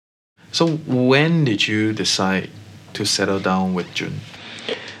So when did you decide to settle down with Jun?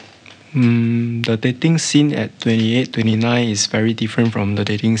 The dating scene at 28, 29 is very different from the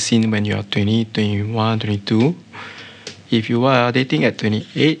dating scene when you are 20, 21, 22. If you are dating at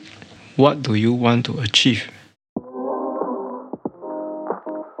 28, what do you want to achieve?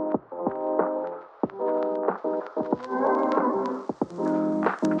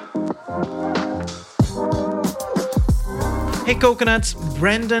 Hey Coconuts,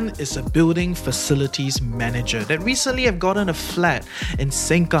 Brandon is a building facilities manager that recently have gotten a flat in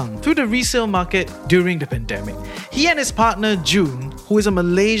Sengkang through the resale market during the pandemic. He and his partner June, who is a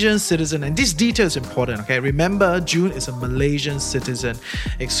Malaysian citizen, and this detail is important, okay? Remember, June is a Malaysian citizen.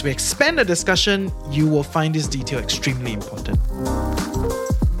 As we expand the discussion, you will find this detail extremely important.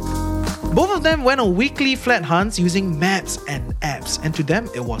 Both of them went on weekly flat hunts using maps and apps, and to them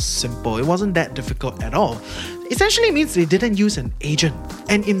it was simple. It wasn't that difficult at all. Essentially means they didn't use an agent.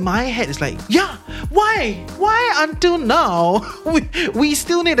 And in my head it's like, yeah, why? Why until now? We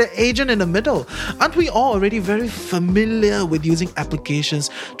still need an agent in the middle. Aren't we all already very familiar with using applications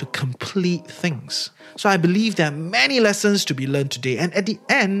to complete things? So I believe there are many lessons to be learned today, and at the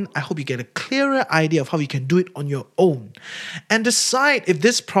end, I hope you get a clearer idea of how you can do it on your own and decide if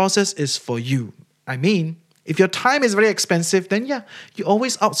this process is for you. I mean, if your time is very expensive, then yeah, you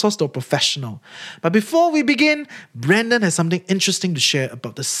always outsource to a professional. But before we begin, Brandon has something interesting to share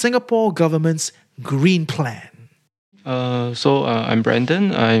about the Singapore government's Green Plan. I'm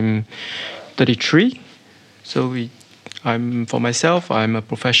Brandon. I'm 33. For myself, I'm a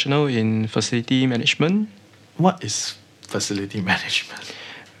professional in facility management. What is facility management?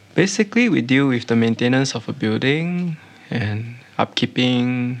 Basically, we deal with the maintenance of a building and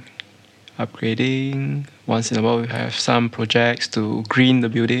upkeeping, upgrading. Once in a while, we have some projects to green the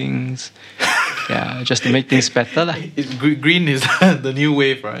buildings. Yeah, just to make things better. Green is the new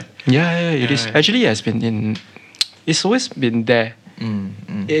wave, right? Yeah, it is. Right. Actually, it's always been there.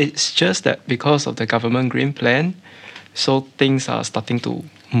 It's just that because of the government green plan, so things are starting to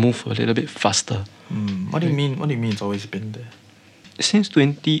move a little bit faster. What do you mean? What do you mean it's always been there? Since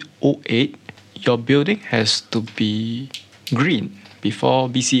 2008, your building has to be green before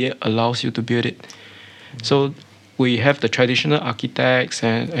BCA allows you to build it. So we have the traditional architects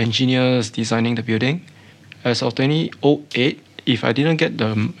and engineers designing the building. As of 2008, if I didn't get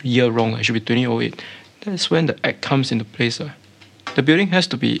the year wrong, it should be 2008. That's when the act comes into place. The building has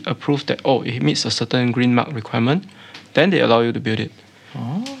to be approved that, it meets a certain green mark requirement. Then they allow you to build it.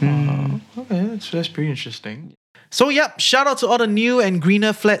 Okay, that's pretty interesting. So yep, shout out to all the new and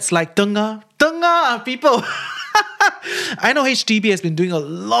greener flats like Tengah. Tengah, people! I know HDB has been doing a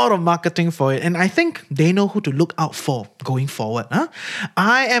lot of marketing for it, and I think they know who to look out for going forward.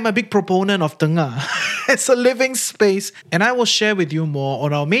 I am a big proponent of Tengah as a living space, and I will share with you more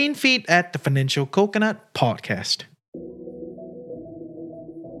on our main feed at the Financial Coconut Podcast.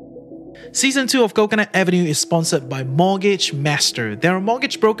 Season 2 of Coconut Avenue is sponsored by Mortgage Master. They're a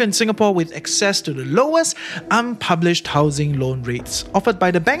mortgage broker in Singapore with access to the lowest unpublished housing loan rates offered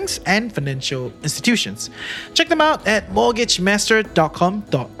by the banks and financial institutions. Check them out at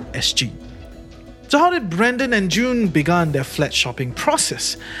mortgagemaster.com.sg. So how did Brandon and June begin their flat shopping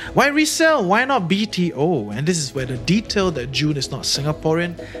process? Why resell? Why not BTO? And this is where the detail that June is not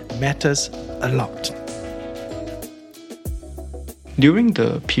Singaporean matters a lot. During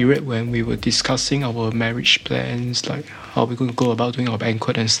the period when we were discussing our marriage plans, like how we're going to go about doing our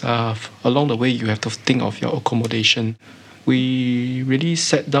banquet and stuff, along the way you have to think of your accommodation. We really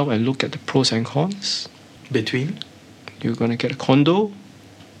sat down and looked at the pros and cons. Between? You're going to get a condo,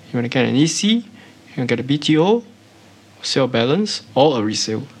 you're going to get an EC, you're going to get a BTO, sale balance, or a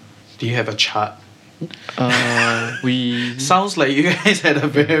resale. Do you have a chart? We sounds like you guys had a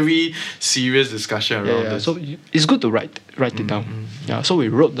very serious discussion around this. So it's good to write it down. So we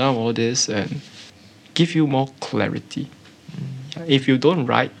wrote down all this and give you more clarity. If you don't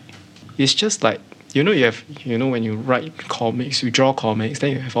write, it's just like when you write comics, you draw comics,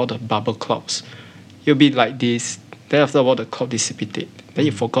 then you have all the bubble clouds. You'll be like this. Then after a while, the cloud dissipated. Then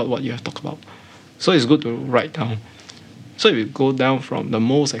you forgot what you have talked about. So it's good to write down. So if you go down from the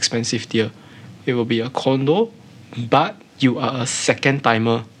most expensive tier, it will be a condo, but you are a second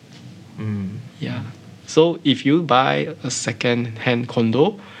timer. So if you buy a second-hand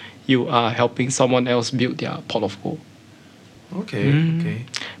condo, you are helping someone else build their pot of gold. Okay.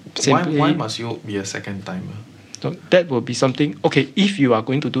 Why must you be a second timer? So that will be something. Okay, if you are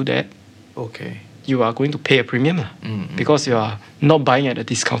going to do that, you are going to pay a premium because you are not buying at a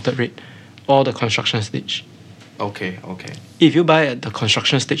discounted rate or the construction stage. Okay. If you buy at the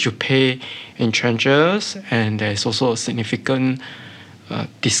construction stage, you pay in tranches, and there's also a significant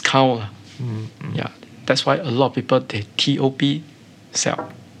discount. Yeah, that's why a lot of people, they TOP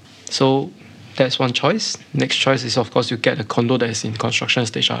sell. So that's one choice. Next choice is, of course, you get a condo that is in construction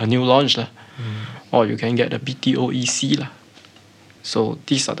stage, a new launch, or you can get a BTO EC. So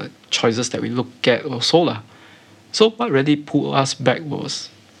these are the choices that we look at also. So what really pulled us back was,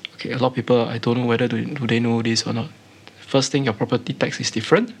 okay, a lot of people, I don't know whether do they know this or not. First thing, your property tax is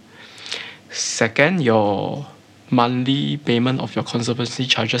different. Second, your monthly payment of your conservancy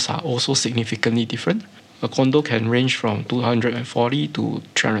charges are also significantly different. A condo can range from $240 to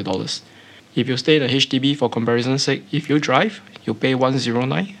 $300. If you stay in a HDB, for comparison's sake, if you drive, you pay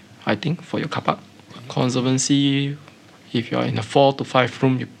 $109, I think, for your car park. Conservancy, if you're in a 4 to 5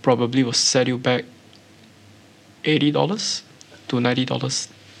 room, you probably will set you back $80 to $90.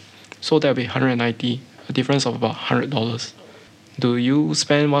 So that'll be $190, a difference of about $100. Do you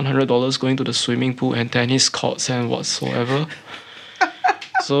spend $100 going to the swimming pool and tennis courts and whatsoever?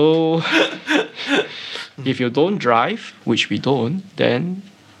 So if you don't drive, which we don't, then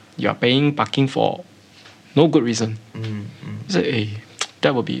you're paying parking for no good reason. So,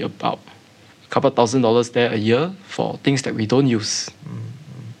 that would be about a couple $1,000 there a year for things that we don't use.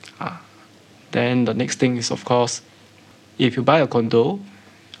 Then the next thing is, of course, if you buy a condo,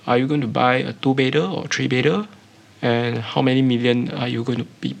 are you going to buy a 2-bedder or 3-bedder? And how many million are you going to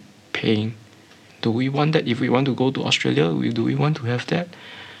be paying? Do we want that? If we want to go to Australia, do we want to have that?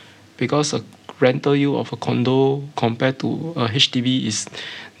 Because a rental yield of a condo compared to a HDB is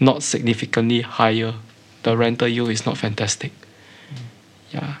not significantly higher. The rental yield is not fantastic.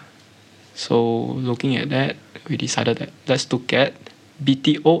 Yeah. So looking at that, we decided that let's look at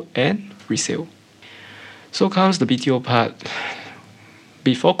BTO and resale. So comes the BTO part.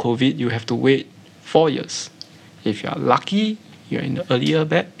 Before COVID, you have to wait 4 years. If you are lucky, you're in the earlier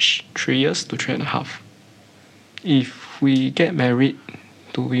batch, 3 years to 3.5. If we get married,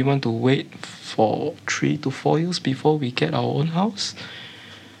 do we want to wait for 3 to 4 years before we get our own house?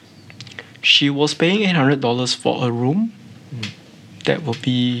 She was paying $800 for a room. That would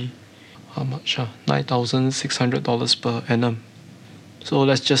be, how much? $9,600 per annum. So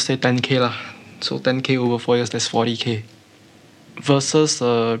let's just say 10K lah. So 10K over 4 years, that's 40K. Versus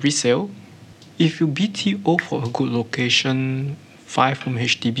resale, if you BTO for a good location, 5-room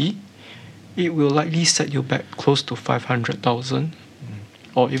HDB, it will likely set you back close to 500,000,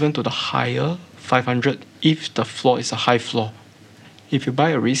 or even to the higher 500 if the floor is a high floor. If you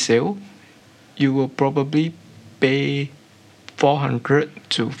buy a resale, you will probably pay 400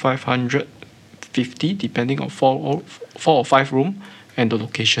 to 550 depending on 4 or 5 room and the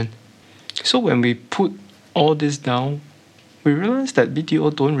location. So when we put all this down, we realized that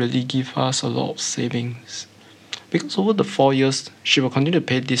BTO don't really give us a lot of savings. Because over the 4 years, she will continue to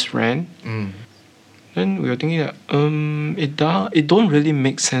pay this rent. Then we were thinking that it don't really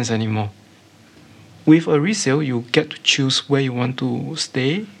make sense anymore. With a resale, you get to choose where you want to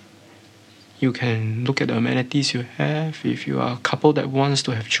stay. You can look at the amenities you have. If you are a couple that wants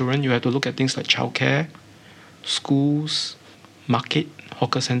to have children, you have to look at things like childcare, schools, market,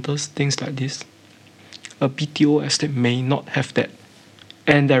 hawker centers, things like this. A BTO estate may not have that.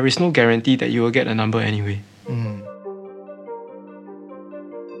 And there is no guarantee that you will get a number anyway.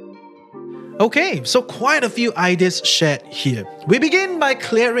 Okay, so quite a few ideas shared here. We begin by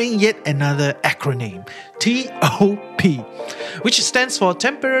clearing yet another acronym, TOP, which stands for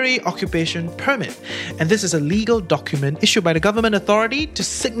Temporary Occupation Permit. And this is a legal document issued by the government authority to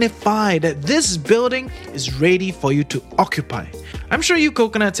signify that this building is ready for you to occupy. I'm sure you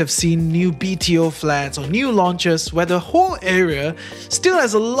coconuts have seen new BTO flats or new launches where the whole area still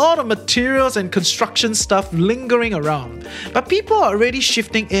has a lot of materials and construction stuff lingering around. But people are already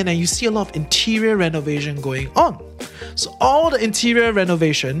shifting in and you see a lot of interior renovation going on. So all the interior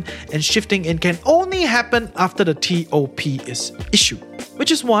renovation and shifting in can only happen after the TOP is issued.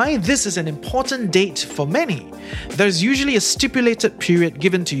 Which is why this is an important date for many. There's usually a stipulated period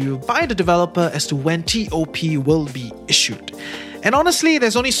given to you by the developer as to when TOP will be issued. And honestly,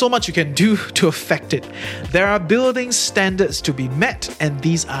 there's only so much you can do to affect it. There are building standards to be met, and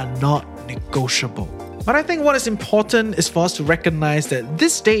these are not negotiable. But I think what is important is for us to recognize that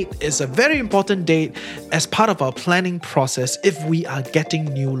this date is a very important date as part of our planning process if we are getting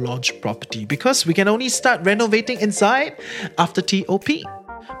new launch property, because we can only start renovating inside after TOP.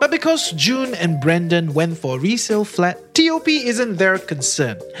 But because June and Brendan went for a resale flat, TOP isn't their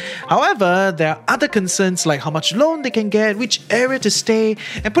concern. However, there are other concerns like how much loan they can get, which area to stay,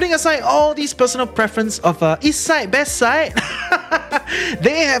 and putting aside all these personal preference of east side, best side,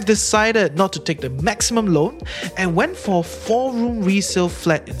 they have decided not to take the maximum loan and went for a 4-room resale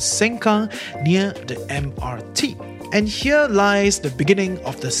flat in Sengkang near the MRT. And here lies the beginning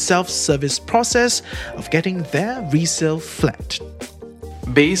of the self-service process of getting their resale flat.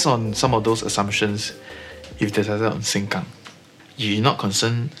 Based on some of those assumptions, if they decided on Sengkang, you're not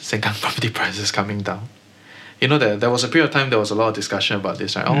concerned Sengkang property prices coming down? You know that there was a period of time there was a lot of discussion about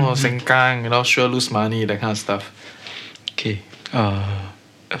this, right? Oh, Sengkang, sure lose money, that kind of stuff. Okay.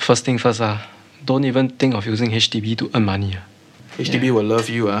 First thing first, don't even think of using HDB to earn money. HDB will love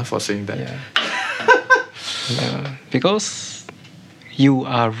you for saying that. Yeah. Because you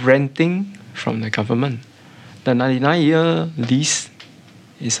are renting from the government. The 99-year lease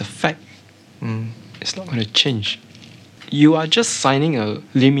is a fact. It's not going to change. You are just signing a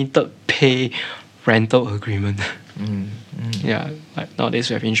limited pay rental agreement. Yeah, like nowadays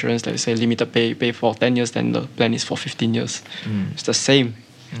we have insurance that say limited pay for 10 years, then the plan is for 15 years. It's the same.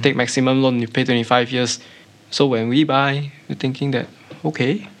 You take maximum loan, you pay 25 years. So when we buy, we're thinking that,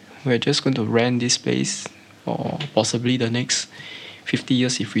 okay, we're just going to rent this place for possibly the next 50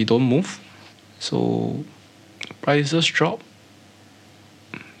 years if we don't move. So prices drop.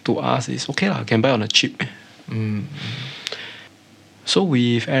 To us, is okay, I can buy on a cheap. So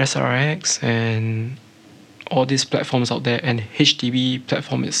with SRX and all these platforms out there and HDB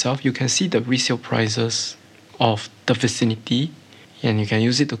platform itself, you can see the resale prices of the vicinity and you can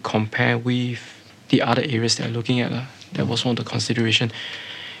use it to compare with the other areas that you're looking at. That was one of the consideration.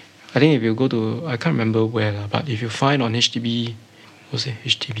 I think if you go to, I can't remember where, but if you find on HDB, was it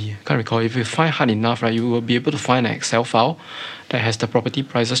HDB? I can't recall. If you find hard enough, right, you will be able to find an Excel file that has the property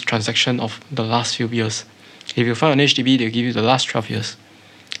prices transaction of the last few years. If you find on HDB, they'll give you the last 12 years.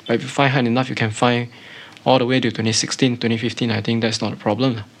 But if you find hard enough, you can find all the way to 2016, 2015. I think that's not a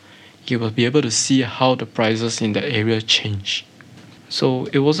problem. You will be able to see how the prices in that area change. So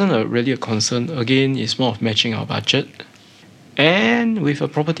it wasn't really a concern. Again, it's more of matching our budget. And with a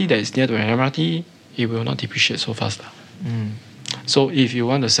property that is near to an MRT, it will not depreciate so fast. So if you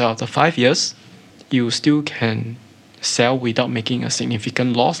want to sell after 5 years, you still can sell without making a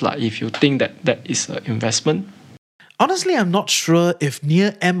significant loss. If you think that is an investment. Honestly, I'm not sure if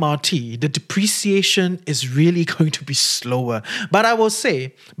near MRT, the depreciation is really going to be slower. But I will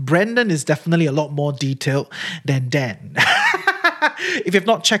say, Brendan is definitely a lot more detailed than Dan. If you've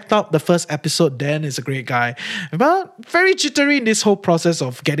not checked out the first episode, Dan is a great guy, but very jittery in this whole process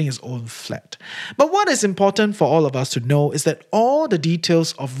of getting his own flat. But what is important for all of us to know is that all the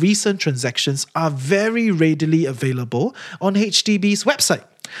details of recent transactions are very readily available on HDB's website.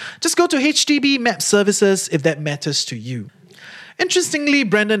 Just go to HDB Map Services if that matters to you. Interestingly,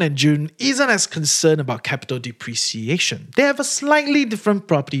 Brendan and June isn't as concerned about capital depreciation. They have a slightly different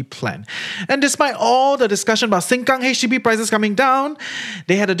property plan. And despite all the discussion about Sengkang HDB prices coming down,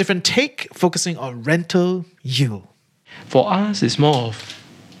 they had a different take, focusing on rental yield. For us, it's more of,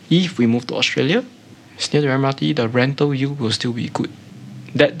 if we move to Australia, it's near the MRT, the rental yield will still be good.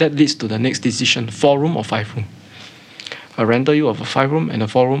 That leads to the next decision, 4-room or 5-room. A rental yield of a 5-room and a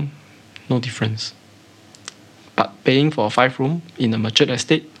 4-room, no difference. But paying for a 5-room in a matured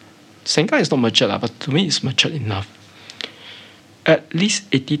estate, Sengkang is not matured, but to me it's matured enough. At least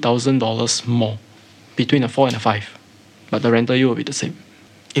 $80,000 more between a 4 and a 5. But the rental yield will be the same.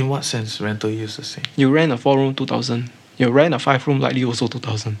 In what sense rental yield is the same? You rent a 4-room, 2,000. You rent a 5-room, likely also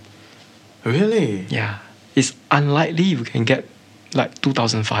 2,000. Really? Yeah. It's unlikely you can get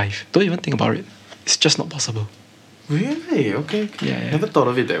 2,005. Don't even think about it. It's just not possible. Really? Okay. Yeah. Never thought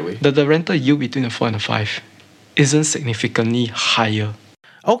of it that way. The rental yield between a 4 and a 5 isn't significantly higher.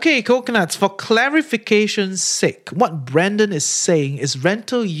 Okay, coconuts, for clarification's sake, what Brandon is saying is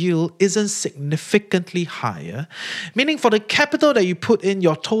rental yield isn't significantly higher, meaning for the capital that you put in,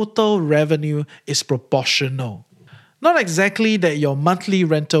 your total revenue is proportional. Not exactly that your monthly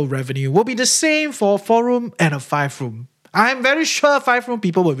rental revenue will be the same for a 4-room and a 5-room. I'm very sure 5-room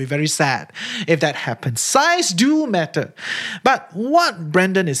people will be very sad if that happens. Size do matter. But what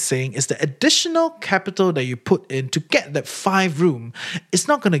Brendan is saying is the additional capital that you put in to get that 5-room is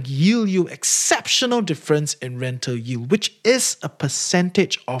not going to yield you exceptional difference in rental yield, which is a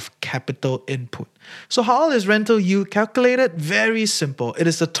percentage of capital input. So how is rental yield calculated? Very simple. It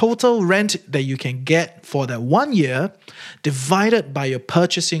is the total rent that you can get for that 1 year divided by your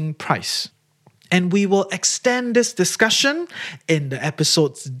purchasing price. And we will extend this discussion in the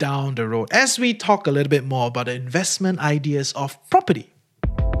episodes down the road as we talk a little bit more about the investment ideas of property.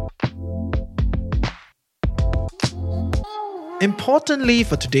 Importantly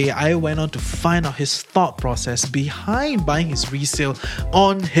for today, I went on to find out his thought process behind buying his resale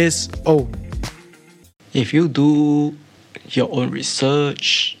on his own. If you do your own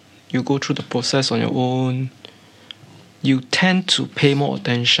research, you go through the process on your own, you tend to pay more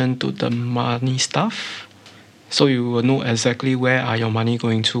attention to the money stuff So you will know exactly where are your money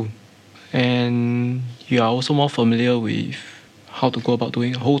going to. And you are also more familiar with how to go about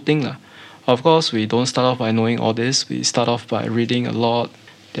doing the whole thing lah. Of course, we don't start off by knowing all this. We start off by reading a lot.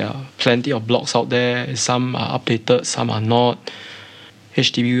 There are plenty of blogs out there. Some are updated, some are not.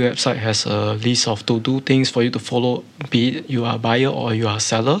 HDB website has a list of to-do things for you to follow, be it you are a buyer or you are a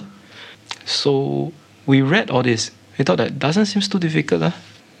seller. So we read all this. We thought that doesn't seem too difficult.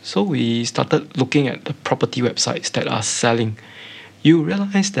 So we started looking at the property websites that are selling. You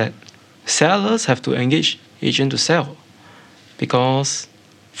realize that sellers have to engage agent to sell, because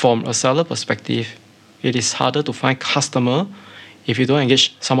from a seller perspective, it is harder to find customer if you don't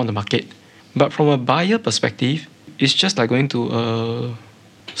engage someone on the market. But from a buyer perspective, it's just like going to a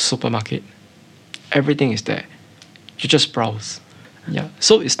supermarket. Everything is there. You just browse. Yeah,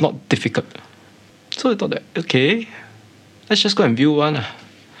 so it's not difficult. So I thought that, okay, let's just go and view one.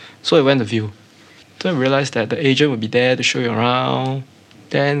 So I went to view. Then I realized that the agent would be there to show you around.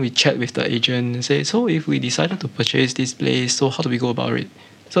 Then we chat with the agent and say, so if we decided to purchase this place, so how do we go about it?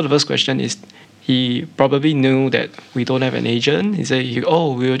 So the first question is, he probably knew that we don't have an agent. He said,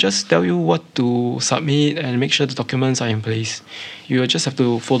 we'll just tell you what to submit and make sure the documents are in place. You will just have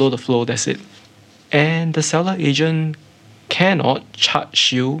to follow the flow, that's it. And the seller agent cannot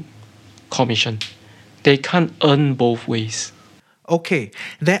charge you commission. They can't earn both ways. Okay,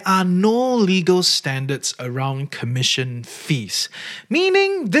 there are no legal standards around commission fees,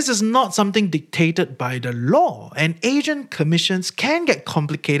 meaning this is not something dictated by the law, and agent commissions can get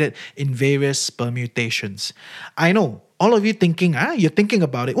complicated in various permutations. I know, all of you thinking, you're thinking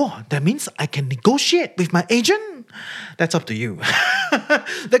about it, that means I can negotiate with my agent? That's up to you.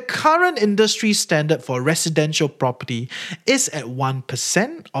 The current industry standard for residential property is at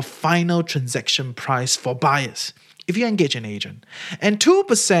 1% of final transaction price for buyers, if you engage an agent, and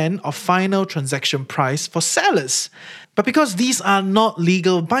 2% of final transaction price for sellers. But because these are not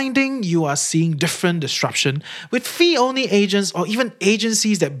legal binding, you are seeing different disruption with fee-only agents or even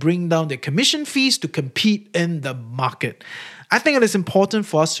agencies that bring down their commission fees to compete in the market. I think it is important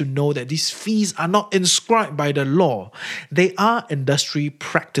for us to know that these fees are not inscribed by the law. They are industry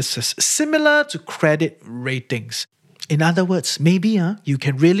practices, similar to credit ratings. In other words, maybe you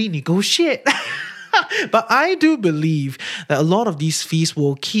can really negotiate. But I do believe that a lot of these fees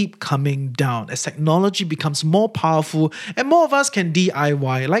will keep coming down as technology becomes more powerful and more of us can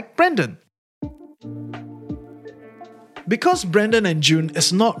DIY, like Brendan. Because Brendan and June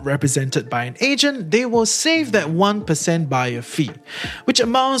is not represented by an agent, they will save that 1% buyer fee, which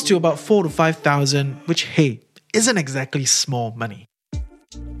amounts to about 4,000 to 5,000, which, hey, isn't exactly small money.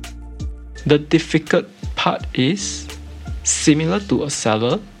 The difficult part is, similar to a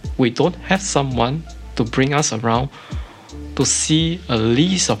seller, we don't have someone to bring us around to see a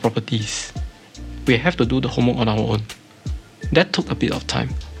list of properties. We have to do the homework on our own. That took a bit of time.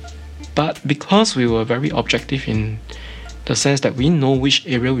 But because we were very objective in the sense that we know which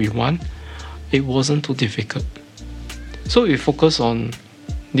area we want, it wasn't too difficult. So we focus on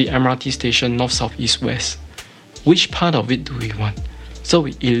the MRT station north, south, east, west. Which part of it do we want? So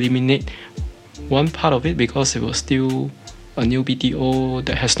we eliminate one part of it because it was still a new BTO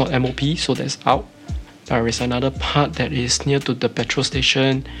that has not MOP, so that's out. There is another part that is near to the petrol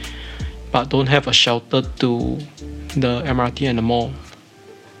station but don't have a shelter to the MRT and the mall.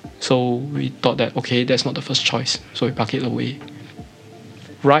 So we thought that, okay, that's not the first choice, so we park it away.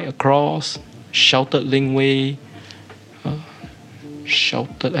 Right across, sheltered link way,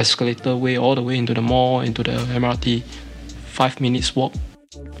 sheltered escalator way all the way into the mall, into the MRT, 5 minutes walk.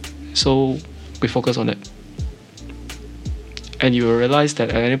 So we focus on that. And you will realize that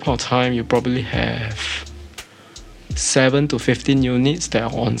at any point of time, you probably have 7 to 15 units that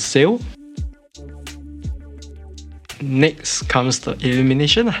are on sale. Next comes the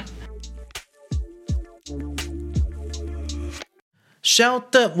elimination.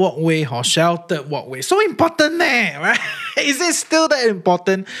 Sheltered walkway, sheltered walkway. So important, right? Is it still that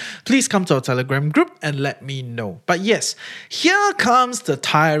important? Please come to our Telegram group and let me know. But yes, here comes the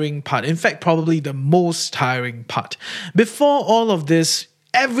tiring part. In fact, probably the most tiring part. Before all of this,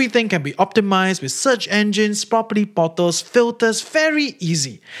 everything can be optimized with search engines, property portals, filters, very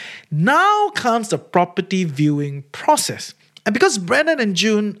easy. Now comes the property viewing process. And because Brendan and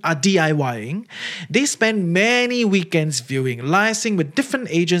June are DIYing, they spend many weekends viewing, liaising with different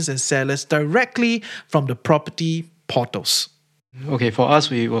agents and sellers directly from the property portals. Okay, for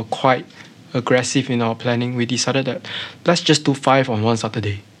us, we were quite aggressive in our planning. We decided that let's just do 5 on one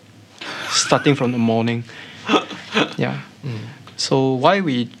Saturday, starting from the morning. Yeah. So why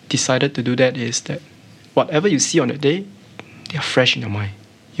we decided to do that is that whatever you see on the day, they are fresh in your mind.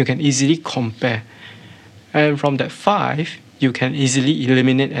 You can easily compare And from that 5, you can easily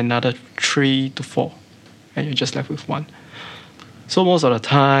eliminate another 3 to 4. And you're just left with 1. So most of the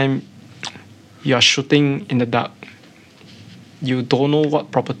time, you are shooting in the dark. You don't know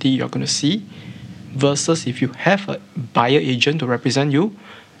what property you're going to see. Versus if you have a buyer agent to represent you,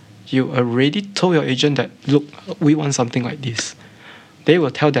 you already told your agent that, look, we want something like this. They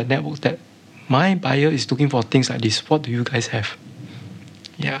will tell their network that my buyer is looking for things like this. What do you guys have?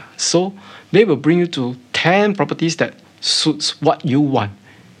 Yeah, so they will bring you to 10 properties that suits what you want.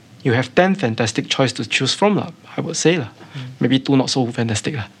 You have 10 fantastic choice to choose from, I would say. Maybe 2 not so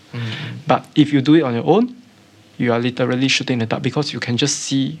fantastic. But if you do it on your own, you are literally shooting in the dark because you can just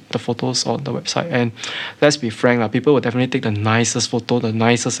see the photos on the website. And let's be frank, people will definitely take the nicest photo, the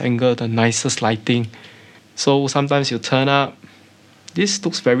nicest angle, the nicest lighting. So sometimes you turn up, this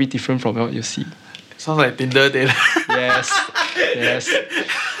looks very different from what you see. Sounds like Tinder date. Yes.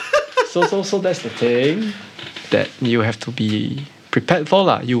 So that's the thing that you have to be prepared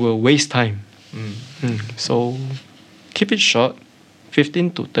for. You will waste time. So keep it short,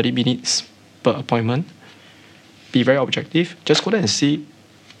 15 to 30 minutes per appointment. Be very objective. Just go there and see.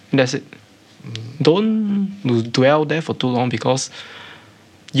 And that's it. Don't dwell there for too long because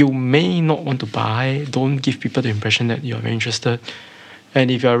you may not want to buy. Don't give people the impression that you're very interested.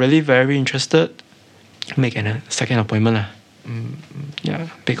 And if you're really very interested, make a second appointment. Yeah,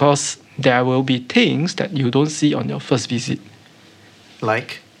 because there will be things that you don't see on your first visit.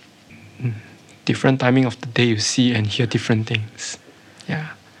 Like? Different timing of the day you see and hear different things.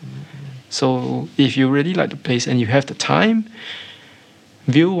 Yeah. So if you really like the place and you have the time,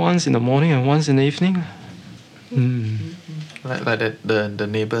 view once in the morning and once in the evening. Like that the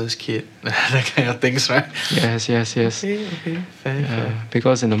neighbor's kid, that kind of things, right? Yes. Okay, fair.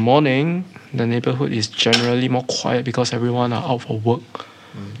 Because in the morning, the neighborhood is generally more quiet because everyone are out for work.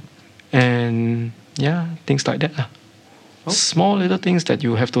 And things like that. Small little things that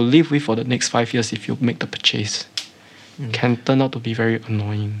you have to live with for the next 5 years if you make the purchase can turn out to be very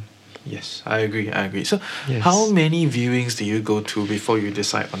annoying. Yes, I agree. So Yes. how many viewings do you go to before you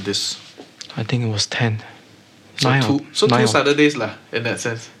decide on this? I think it was 10. So Nine two, or- so nine two or- Saturdays in that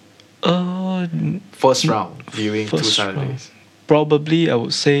sense. First round viewing, 2 First round. Saturdays. Probably I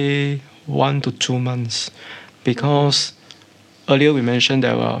would say 1 to 2 months because earlier we mentioned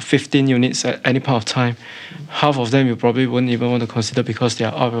there were 15 units at any point of time. Half of them you probably wouldn't even want to consider because they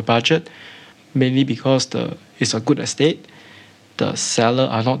are out of your budget, mainly because it's a good estate. The seller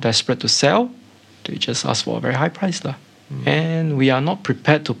are not desperate to sell. They just ask for a very high price. And we are not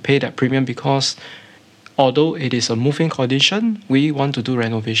prepared to pay that premium because although it is a moving condition, we want to do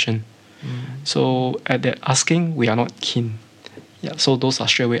renovation. So at that asking, we are not keen. Yeah, so those are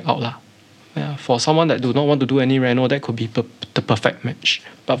straight away out. Yeah, for someone that do not want to do any reno, that could be the perfect match.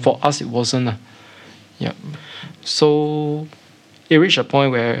 But for us, it wasn't. Yeah. So it reached a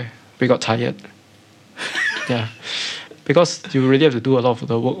point where we got tired. Yeah. Because you really have to do a lot of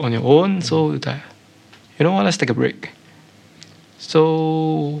the work on your own. So that, you know what, let's take a break.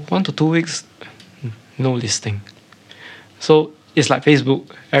 So 1 to 2 weeks, no listing. So it's like Facebook.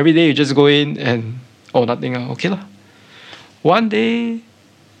 Every day you just go in and, nothing. Okay lah. One day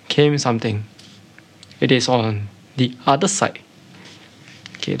came something. It is on the other side.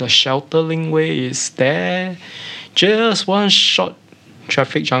 Okay, the sheltering way is there. Just one short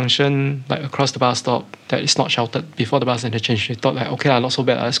traffic junction, like across the bus stop, that is not sheltered before the bus interchange. We thought okay, not so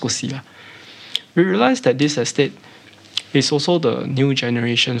bad, let's go see. We realized that this estate is also the new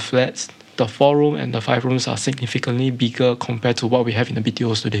generation flats. The 4-room and the 5 rooms are significantly bigger compared to what we have in the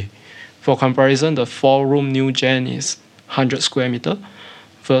BTOs today. For comparison, the 4-room new gen is 100 square meter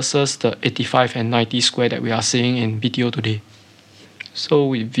versus the 85 and 90 square that we are seeing in BTO today. So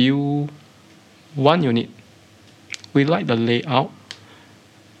we view one unit. We like the layout,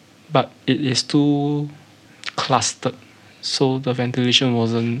 but it is too clustered, so the ventilation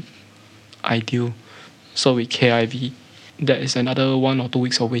wasn't ideal. So we KIV. That is another 1 or 2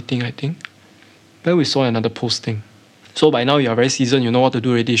 weeks of waiting, I think. Then we saw another posting. So by now you are very seasoned, you know what to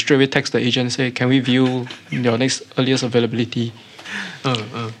do already. Straight away text the agent and say, can we view your next earliest availability?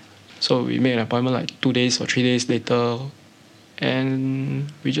 So we made an appointment like 2 days or 3 days later.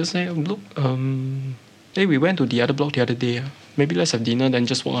 And we just say, look, hey, we went to the other block the other day. Maybe let's have dinner, then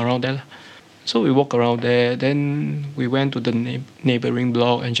just walk around there. So we walk around there, then we went to the neighboring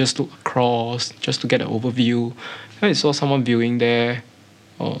block and just look across, just to get an overview. And we saw someone viewing there,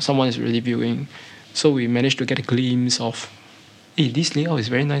 or someone is really viewing. So we managed to get a glimpse of, hey, this layout is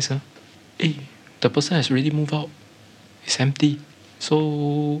very nice. Hey, the person has really moved out. It's empty.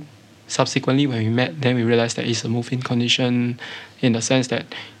 So Subsequently, when we met, then we realized that it's a move-in condition in the sense that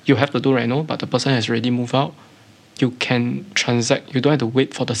you have to do reno, but the person has already moved out. You can transact. You don't have to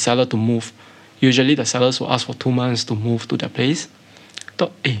wait for the seller to move. Usually, the sellers will ask for 2 months to move to their place.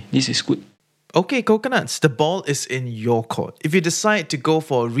 Thought, hey, this is good. Okay, Coconuts, the ball is in your court. If you decide to go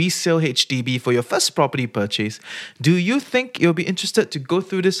for a resale HDB for your first property purchase, do you think you'll be interested to go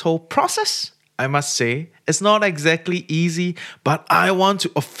through this whole process? I must say, it's not exactly easy, but I want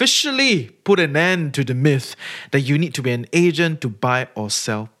to officially put an end to the myth that you need to be an agent to buy or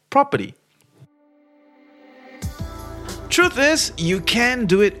sell property. Truth is, you can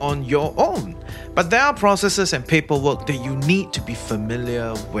do it on your own, but there are processes and paperwork that you need to be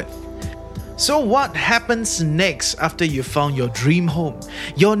familiar with. So what happens next after you found your dream home,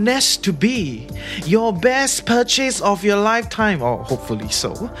 your nest to be, your best purchase of your lifetime, or hopefully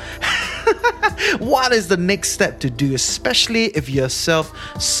so? What is the next step to do, especially if you're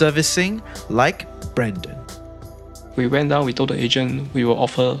self-servicing like Brandon? We went down, we told the agent we will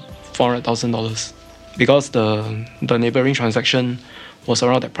offer $400,000 because the neighboring transaction was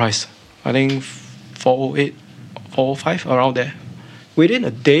around that price. I think 408, 405, around there. Within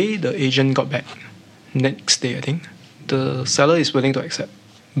a day, the agent got back. Next day, I think. The seller is willing to accept.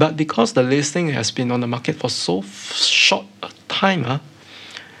 But because the listing has been on the market for so short a time,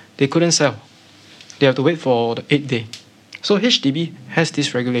 they couldn't sell. They have to wait for the 8th day. So HDB has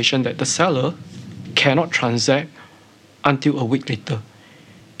this regulation that the seller cannot transact until a week later.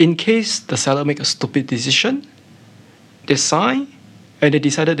 In case the seller make a stupid decision, they sign and they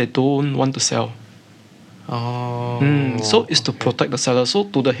decided they don't want to sell. So it's to protect the seller. So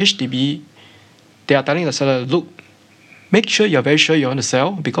to the HDB, they are telling the seller, look, make sure you're very sure you want to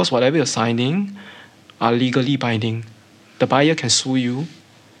sell because whatever you're signing are legally binding. The buyer can sue you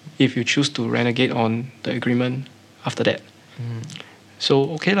if you choose to renegade on the agreement after that.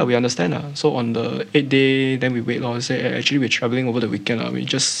 So, okay, we understand. So on the 8th day, then we wait. Say, actually, we're traveling over the weekend. We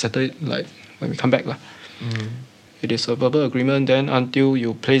just settle it like when we come back. It is a verbal agreement then until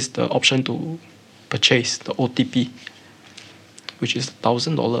you place the option to purchase, the OTP, which is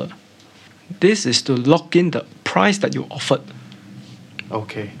 $1,000. This is to lock in the price that you offered.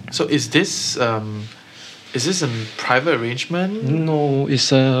 Okay. So is this a private arrangement? No,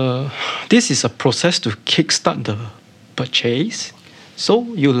 this is a process to kickstart the purchase. So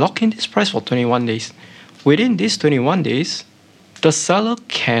you lock in this price for 21 days. Within these 21 days, the seller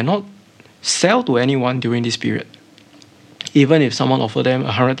cannot sell to anyone during this period. Even if someone offer them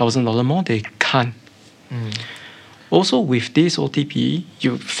 $100,000 more, they can't. Also, with this OTP,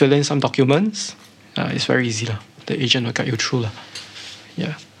 you fill in some documents. It's very easy. The agent will guide you through.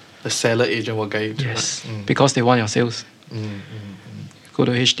 Yeah. The seller agent will guide you through. Yes, because they want your sales. Go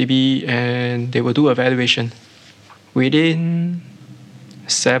to HDB and they will do a valuation. Within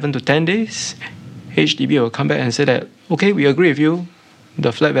 7 to 10 days, HDB will come back and say that, okay, we agree with you.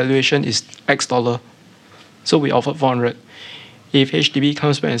 The flat valuation is X dollar. So we offered 400. If HDB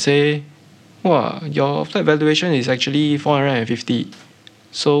comes back and say, wow, your flat valuation is actually 450.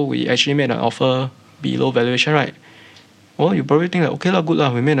 So we actually made an offer below valuation, right? Well, you probably think that, okay,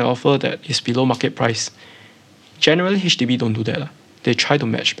 good, we made an offer that is below market price. Generally, HDB don't do that. They try to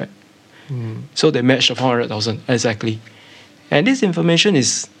match back. So they match the 400,000 exactly. And this information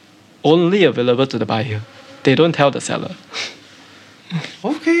is only available to the buyer. They don't tell the seller.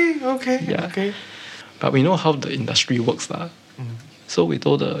 Okay. But we know how the industry works. So we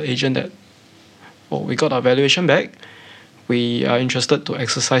told the agent that, we got our valuation back. We are interested to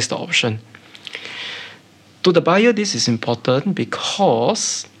exercise the option. To the buyer, this is important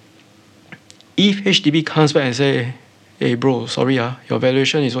because if HDB comes back and say, hey bro, sorry, your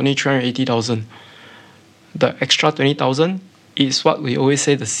valuation is only 380,000. The extra 20,000 is what we always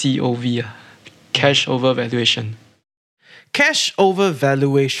say the COV, cash over valuation. Cash over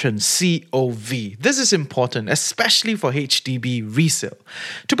valuation, COV. This is important, especially for HDB resale.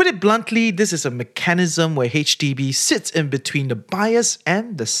 To put it bluntly, this is a mechanism where HDB sits in between the buyers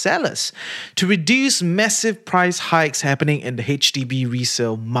and the sellers to reduce massive price hikes happening in the HDB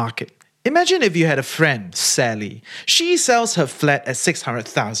resale market. Imagine if you had a friend, Sally. She sells her flat at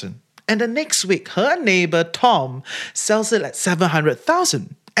 600,000, and the next week her neighbor Tom sells it at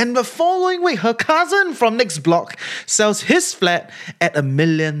 700,000. And the following week, her cousin from next block sells his flat at $1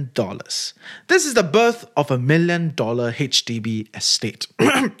 million. This is the birth of $1 million HDB estate.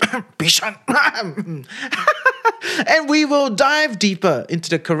 Bishan. And we will dive deeper into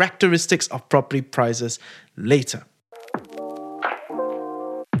the characteristics of property prices later.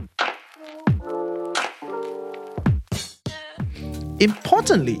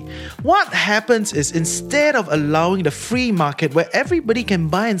 Importantly, what happens is instead of allowing the free market where everybody can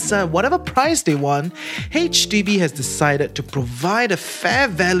buy and sell at whatever price they want, HDB has decided to provide a fair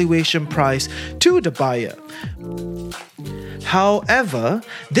valuation price to the buyer. However,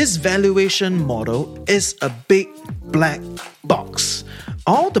 this valuation model is a big black box.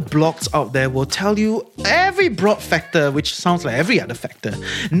 All the blogs out there will tell you every broad factor, which sounds like every other factor.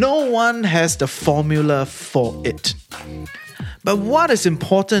 No one has the formula for it. But what is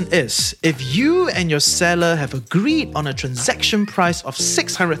important is, if you and your seller have agreed on a transaction price of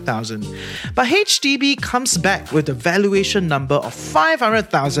 600,000, but HDB comes back with a valuation number of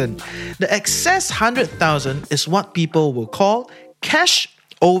 500,000, the excess 100,000 is what people will call cash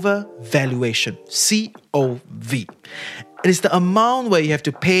over valuation, COV. It is the amount where you have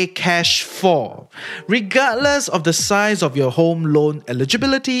to pay cash for, regardless of the size of your home loan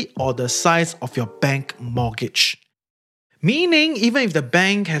eligibility or the size of your bank mortgage. Meaning, even if the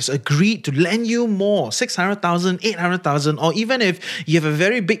bank has agreed to lend you more, 600,000, 800,000, or even if you have a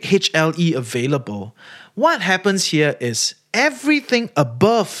very big HLE available, what happens here is everything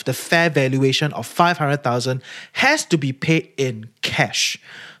above the fair valuation of 500,000 has to be paid in cash.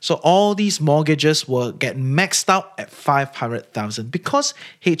 So all these mortgages will get maxed out at 500,000 because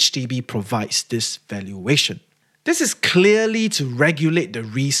HDB provides this valuation. This is clearly to regulate the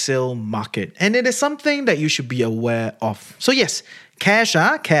resale market, and it is something that you should be aware of. So yes, cash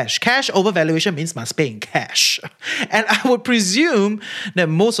over valuation means must pay in cash. And I would presume that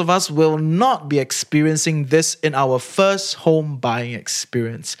most of us will not be experiencing this in our first home buying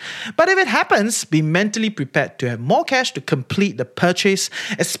experience. But if it happens, be mentally prepared to have more cash to complete the purchase,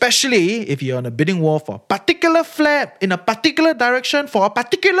 especially if you're on a bidding war for a particular flat in a particular direction for a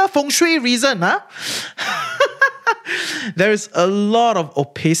particular feng shui reason. There is a lot of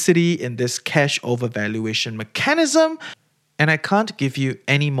opacity in this cash over valuation mechanism, and I can't give you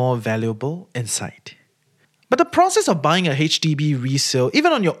any more valuable insight. But the process of buying a HDB resale,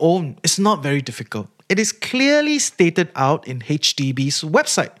 even on your own, is not very difficult. It is clearly stated out in HDB's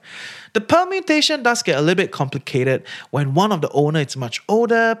website. The permutation does get a little bit complicated when one of the owner is much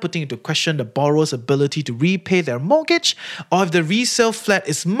older, putting into question the borrower's ability to repay their mortgage, or if the resale flat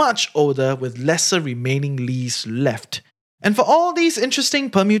is much older with lesser remaining lease left. And for all these interesting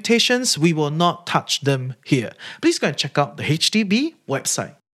permutations, we will not touch them here. Please go and check out the HDB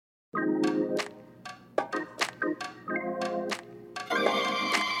website.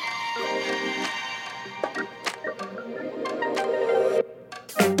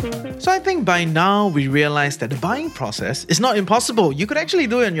 So I think by now we realize that the buying process is not impossible. You could actually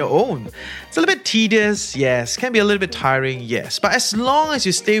do it on your own. It's a little bit tedious, yes. Can be a little bit tiring, yes. But as long as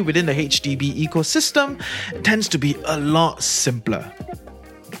you stay within the HDB ecosystem, it tends to be a lot simpler.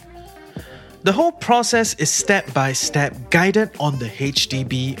 The whole process is step-by-step guided on the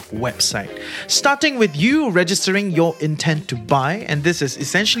HDB website, starting with you registering your intent to buy, and this is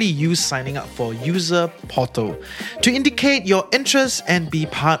essentially you signing up for user portal to indicate your interest and be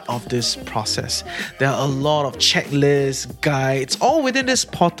part of this process. There are a lot of checklists, guides, all within this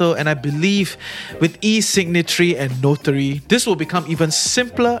portal, and I believe with e-signatory and notary, this will become even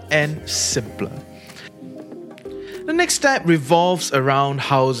simpler and simpler. The next step revolves around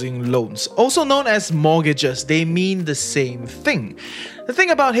housing loans, also known as mortgages. They mean the same thing. The thing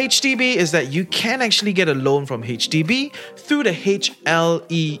about HDB is that you can actually get a loan from HDB through the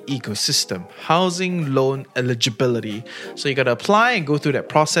HLE ecosystem, housing loan eligibility. So you gotta apply and go through that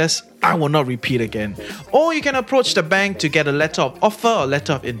process. I will not repeat again. Or you can approach the bank to get a letter of offer or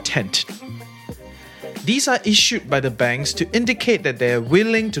letter of intent. These are issued by the banks to indicate that they are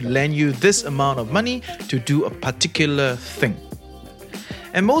willing to lend you this amount of money to do a particular thing.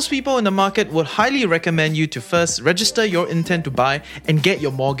 And most people in the market would highly recommend you to first register your intent to buy and get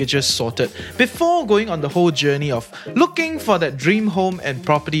your mortgages sorted before going on the whole journey of looking for that dream home and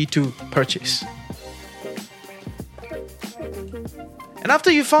property to purchase. And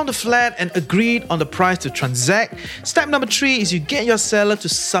after you found a flat and agreed on the price to transact, step number 3 is you get your seller to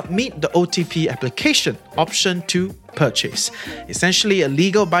submit the OTP application, option to purchase. Essentially a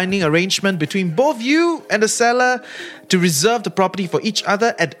legal binding arrangement between both you and the seller to reserve the property for each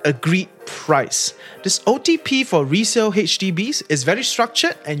other at agreed price. This OTP for resale HDBs is very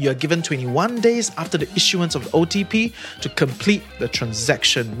structured, and you are given 21 days after the issuance of the OTP to complete the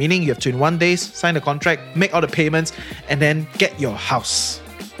transaction, meaning you have 21 days, sign the contract, make all the payments, and then get your house.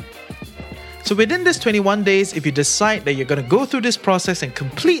 So within this 21 days, if you decide that you're going to go through this process and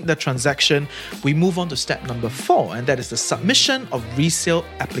complete the transaction, we move on to step number 4, and that is the submission of resale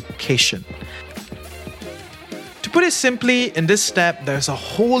application. To put it simply, in this step, there's a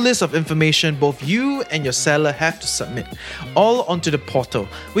whole list of information both you and your seller have to submit, all onto the portal,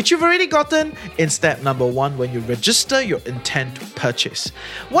 which you've already gotten in step number 1 when you register your intent to purchase.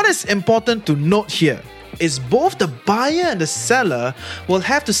 What is important to note here is both the buyer and the seller will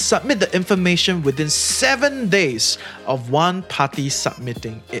have to submit the information within 7 days of one party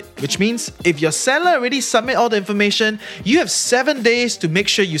submitting it. Which means if your seller already submit all the information, you have 7 days to make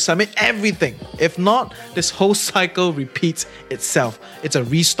sure you submit everything. If not, this whole cycle repeats itself. It's a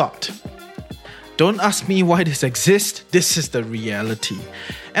restart. Don't ask me why this exists, this is the reality.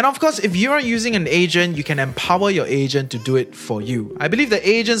 And of course, if you are using an agent, you can empower your agent to do it for you. I believe the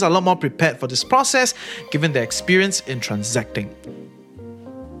agents are a lot more prepared for this process, given their experience in transacting.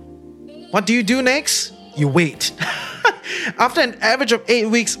 What do you do next? You wait. After an average of 8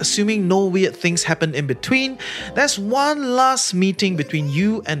 weeks, assuming no weird things happen in between, there's one last meeting between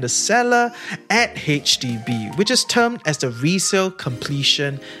you and the seller at HDB, which is termed as the resale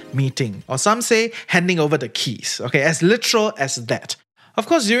completion meeting, or some say handing over the keys. Okay, as literal as that. Of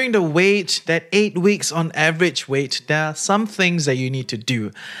course, during the wait, that 8 weeks on average wait, there are some things that you need to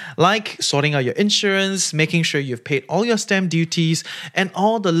do, like sorting out your insurance, making sure you've paid all your stamp duties, and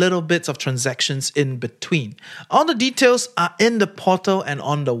all the little bits of transactions in between. All the details are in the portal and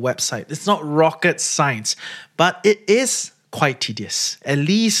on the website. It's not rocket science, but it is quite tedious. At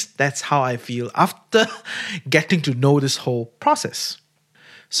least that's how I feel after getting to know this whole process.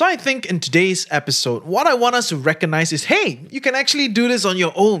 So I think in today's episode, what I want us to recognize is, hey, you can actually do this on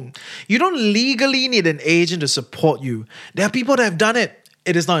your own. You don't legally need an agent to support you. There are people that have done it.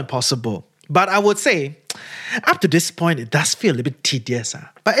 It is not impossible. But I would say, up to this point, it does feel a little bit tedious.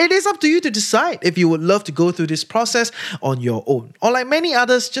 But it is up to you to decide if you would love to go through this process on your own. Or like many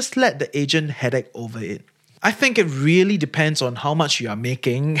others, just let the agent headache over it. I think it really depends on how much you are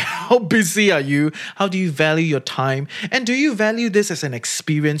making, how busy are you, how do you value your time, and do you value this as an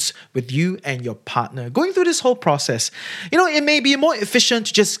experience with you and your partner. Going through this whole process, it may be more efficient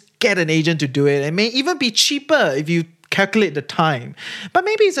to just get an agent to do it. It may even be cheaper if you calculate the time. But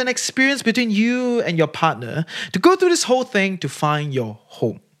maybe it's an experience between you and your partner to go through this whole thing to find your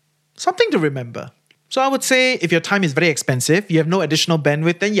home. Something to remember. So I would say if your time is very expensive, you have no additional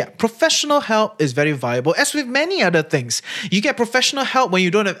bandwidth, then yeah, professional help is very viable. As with many other things, you get professional help when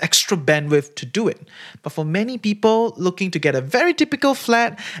you don't have extra bandwidth to do it. But for many people looking to get a very typical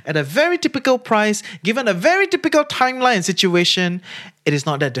flat at a very typical price, given a very typical timeline and situation, it is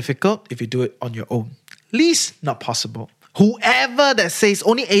not that difficult if you do it on your own. Least not possible. Whoever that says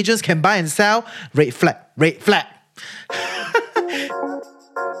only agents can buy and sell, red flag, red flag.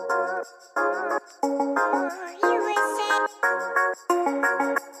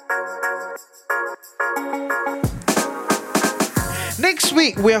 Next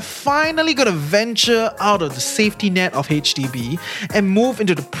week, we are finally going to venture out of the safety net of HDB and move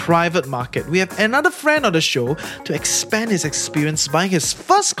into the private market. We have another friend on the show to expand his experience buying his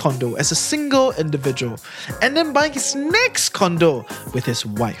first condo as a single individual and then buying his next condo with his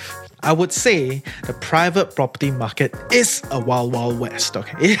wife. I would say the private property market is a wild, wild west,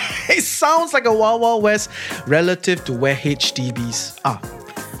 okay? It sounds like a wild, wild west relative to where HDBs are.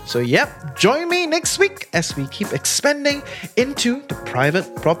 So yep, join me next week as we keep expanding into the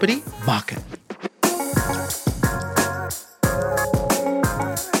private property market.